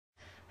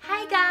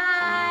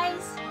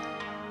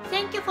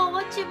you for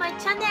watching my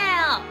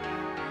channel.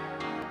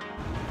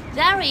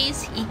 There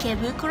is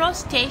Ikebukuro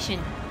Station.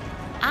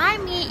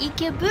 I'm in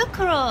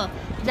Ikebukuro.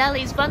 That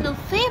is one of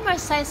the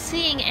famous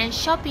sightseeing and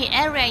shopping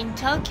area in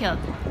Tokyo.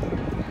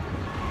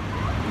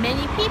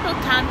 Many people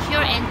come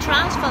here and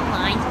transfer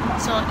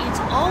lines, so it's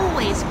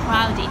always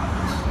crowded.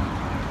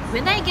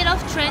 When I get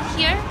off train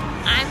here,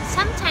 I'm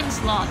sometimes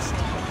lost.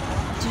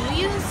 Do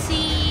you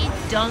see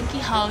Don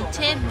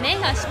Quijote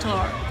mega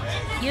store?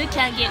 You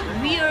can get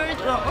weird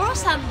or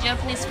awesome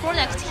Japanese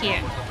products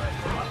here.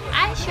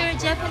 I share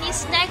Japanese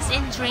snacks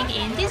and drink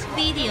in this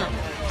video.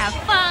 Have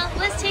fun,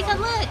 let's take a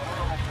look!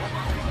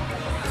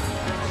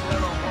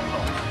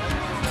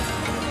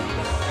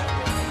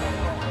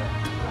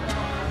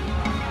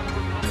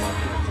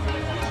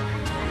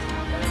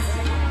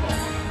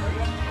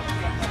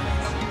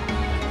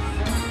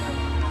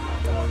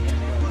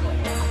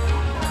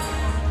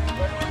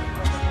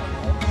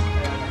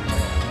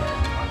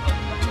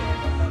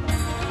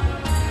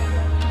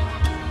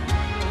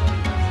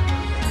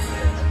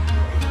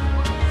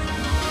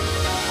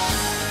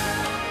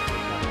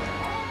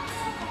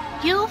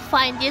 You'll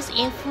find this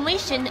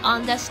information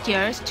on the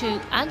stairs to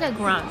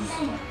underground.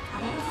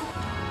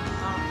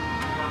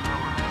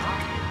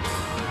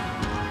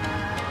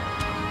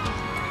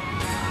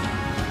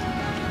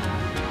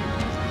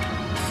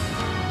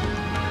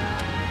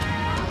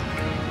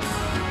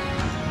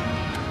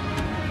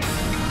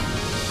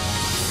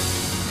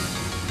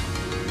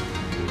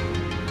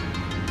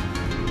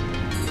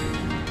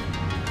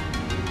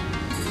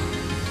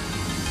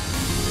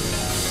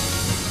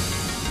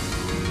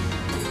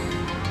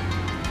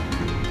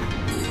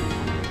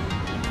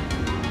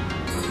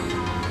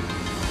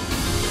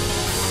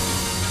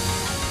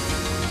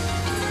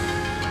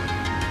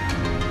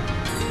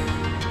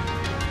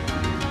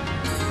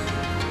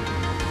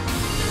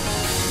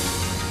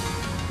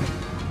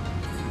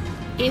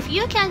 If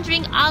you can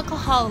drink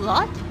alcohol a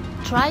lot,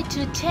 try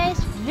to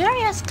taste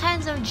various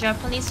kinds of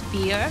Japanese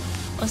beer,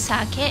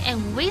 osake,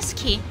 and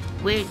whiskey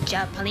with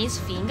Japanese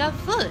finger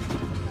food.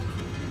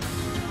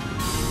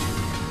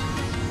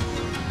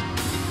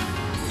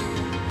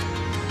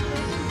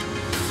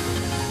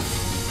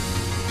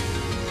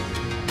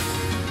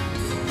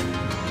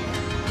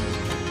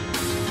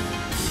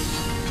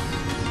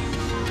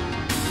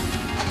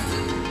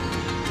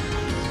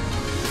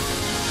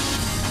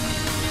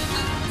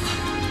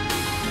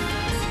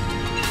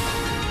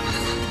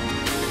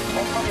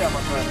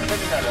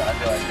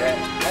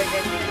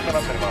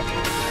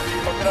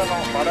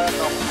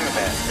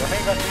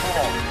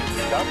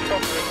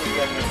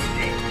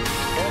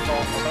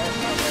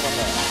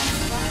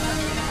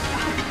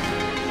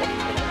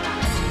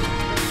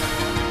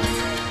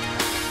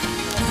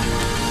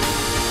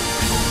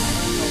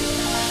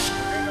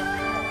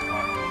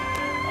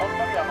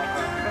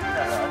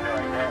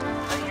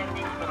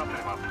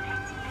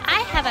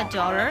 I have a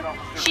daughter.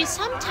 She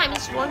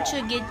sometimes wants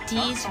to get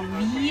these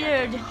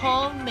weird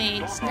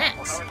homemade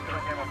snacks.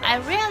 I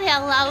rarely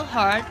allow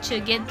her to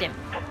get them,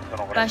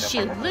 but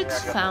she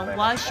looks fun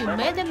while she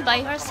made them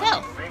by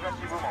herself.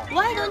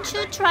 Why don't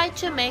you try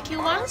to make it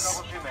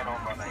once?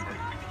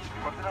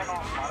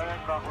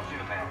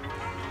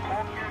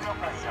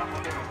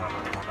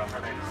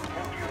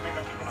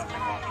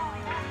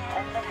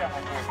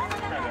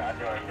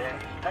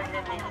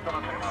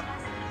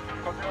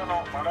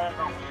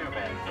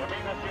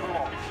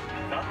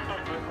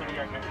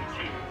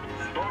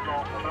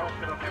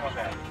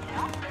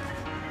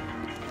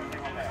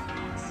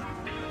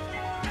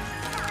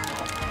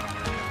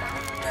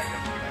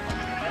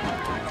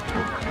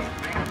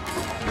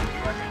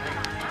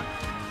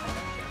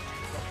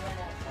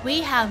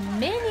 We have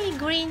many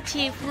green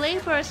tea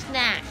flavor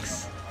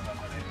snacks.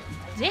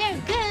 They're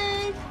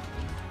good.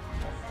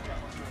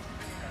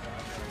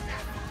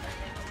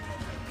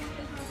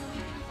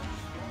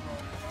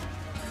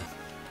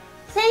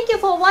 Thank you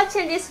for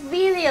watching this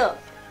video.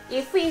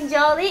 If you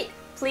enjoyed it,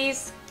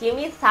 please give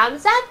me a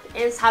thumbs up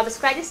and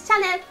subscribe this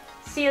channel.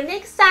 See you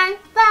next time.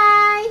 Bye.